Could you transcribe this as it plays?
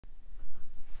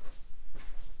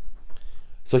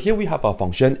So here we have our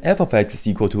function f of x is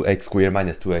equal to x squared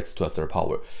minus 2x to the third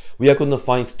power. We are going to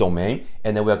find its domain,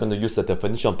 and then we are going to use the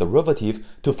definition of derivative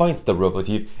to find its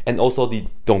derivative and also the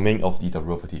domain of the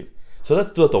derivative. So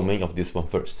let's do the domain of this one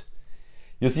first.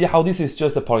 You see how this is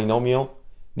just a polynomial?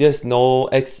 There's no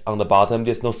x on the bottom,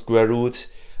 there's no square root,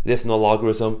 there's no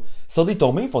logarithm. So the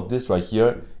domain for this right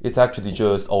here, it's actually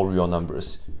just all real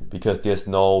numbers because there's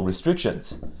no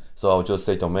restrictions. So I'll just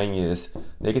say domain is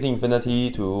negative infinity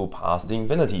to positive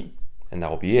infinity, and that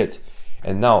will be it.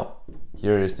 And now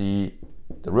here is the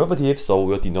derivative, so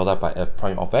we'll denote that by f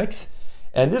prime of x.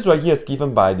 And this right here is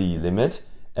given by the limit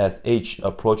as h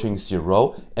approaching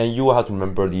 0, and you will have to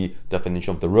remember the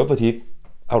definition of derivative.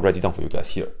 I'll write it down for you guys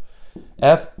here.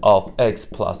 F of x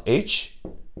plus h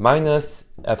minus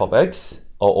f of x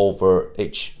all over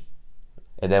h.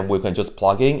 And then we can just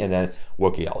plug in and then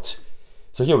work it out.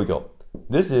 So here we go.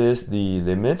 This is the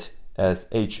limit as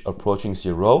h approaching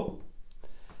 0.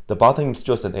 The bottom is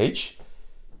just an h.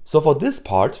 So for this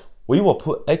part, we will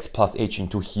put x plus h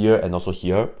into here and also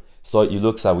here. So it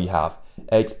looks like we have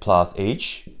x plus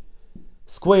h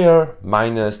square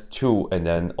minus 2 and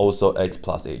then also x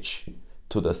plus h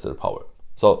to the third power.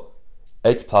 So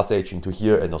x plus h into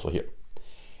here and also here.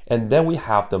 And then we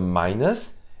have the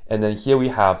minus, and then here we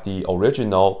have the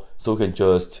original, so we can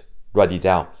just write it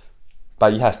down.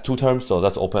 But it has two terms, so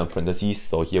let's open parentheses.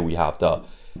 So here we have the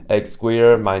x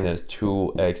squared minus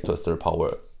 2x to the third power,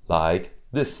 like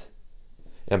this.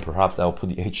 And perhaps I'll put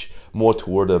the h more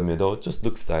toward the middle, just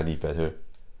looks slightly better.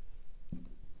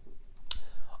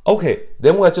 Okay,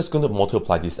 then we're just going to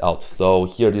multiply this out. So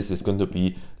here this is going to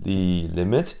be the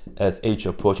limit as h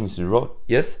approaching 0.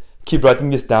 Yes, keep writing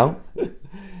this down.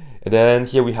 And then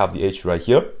here we have the h right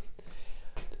here.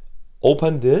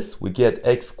 Open this, we get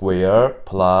x squared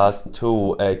plus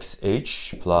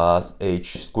 2xh plus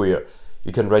h squared.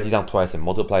 You can write it down twice and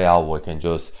multiply out, or you can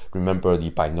just remember the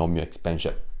binomial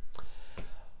expansion.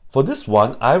 For this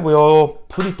one, I will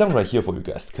put it down right here for you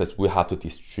guys because we have to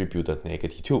distribute the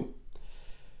negative 2.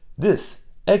 This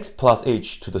x plus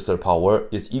h to the third power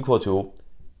is equal to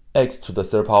x to the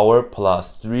third power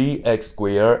plus 3x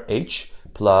squared h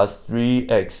plus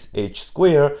 3xh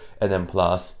squared and then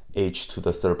plus h to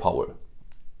the third power.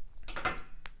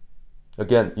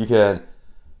 Again, you can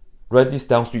write this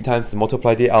down 3 times,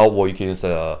 multiply it out, or you can use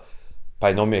a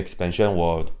binomial expansion,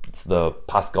 or it's the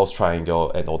Pascal's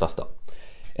triangle and all that stuff.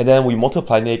 And then we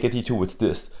multiply negative 2 with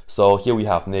this. So here we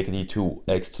have negative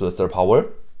 2x to the third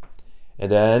power. And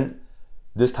then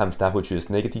this times that, which is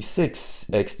negative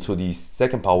 6x to the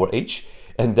second power h.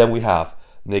 And then we have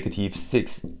negative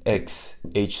 6x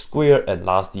h squared, and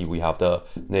lastly we have the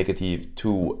negative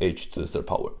 2h to the third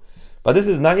power. But this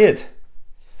is not it.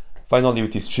 Finally, we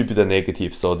distribute the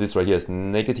negative, so this right here is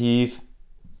negative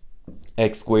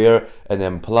x squared and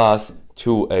then plus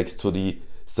 2x to the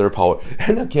third power.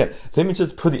 And again, let me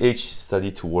just put the h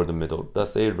slightly toward the middle.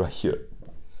 Let's say right here.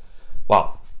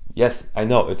 Wow, yes, I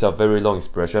know it's a very long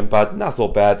expression, but not so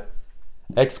bad.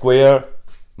 X squared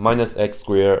minus x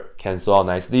squared cancel out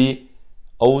nicely.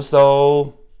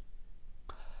 Also,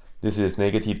 this is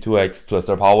negative 2x to the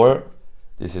third power.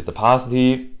 This is the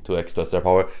positive 2x to the third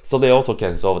power. So they also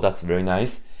cancel. That's very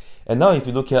nice. And now if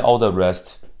you look at all the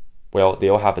rest, well, they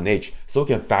all have an h. So we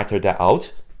can factor that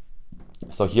out.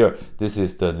 So here, this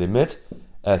is the limit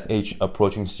as h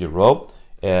approaching 0.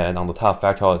 And on the top,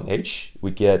 factor out an h. We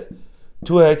get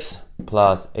 2x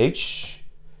plus h.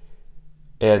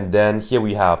 And then here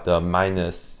we have the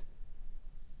minus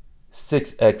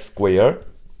 6x squared.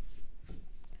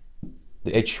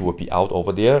 The h will be out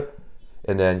over there.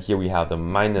 And then here we have the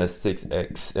minus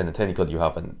 6x, and then technically you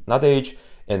have another h,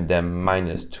 and then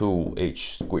minus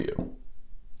 2h squared.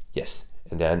 Yes,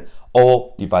 and then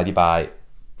all divided by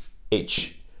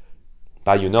h.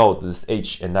 But you know this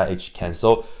h and that h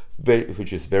cancel,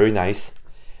 which is very nice.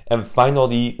 And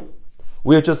finally,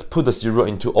 we'll just put the 0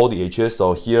 into all the h's.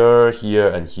 So here, here,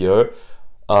 and here.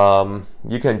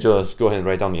 You can just go ahead and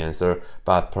write down the answer,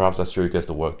 but perhaps I'll show you guys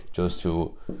the work just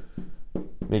to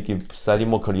make it slightly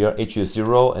more clear. H is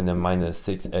 0 and then minus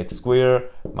 6x squared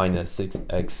minus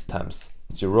 6x times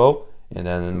 0 and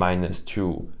then minus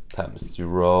 2 times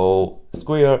 0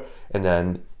 squared, and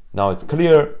then now it's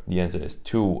clear. The answer is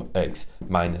 2x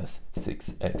minus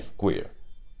 6x squared.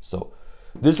 So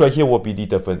this right here will be the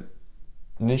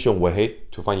definition way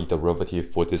to find the derivative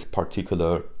for this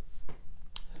particular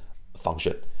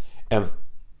function. And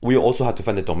we also have to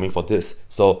find the domain for this.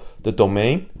 So the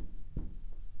domain,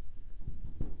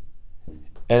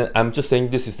 and I'm just saying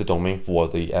this is the domain for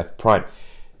the f prime.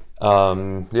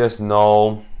 There's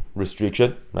no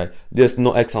restriction, right? There's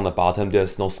no x on the bottom,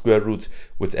 there's no square root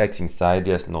with x inside,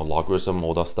 there's no logarithm,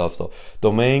 all that stuff. So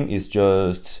domain is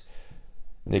just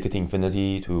negative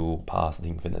infinity to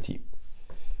positive infinity.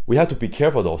 We have to be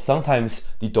careful though. Sometimes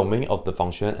the domain of the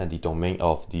function and the domain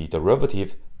of the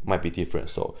derivative might be different,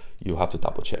 so you have to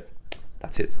double check.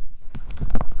 That's it.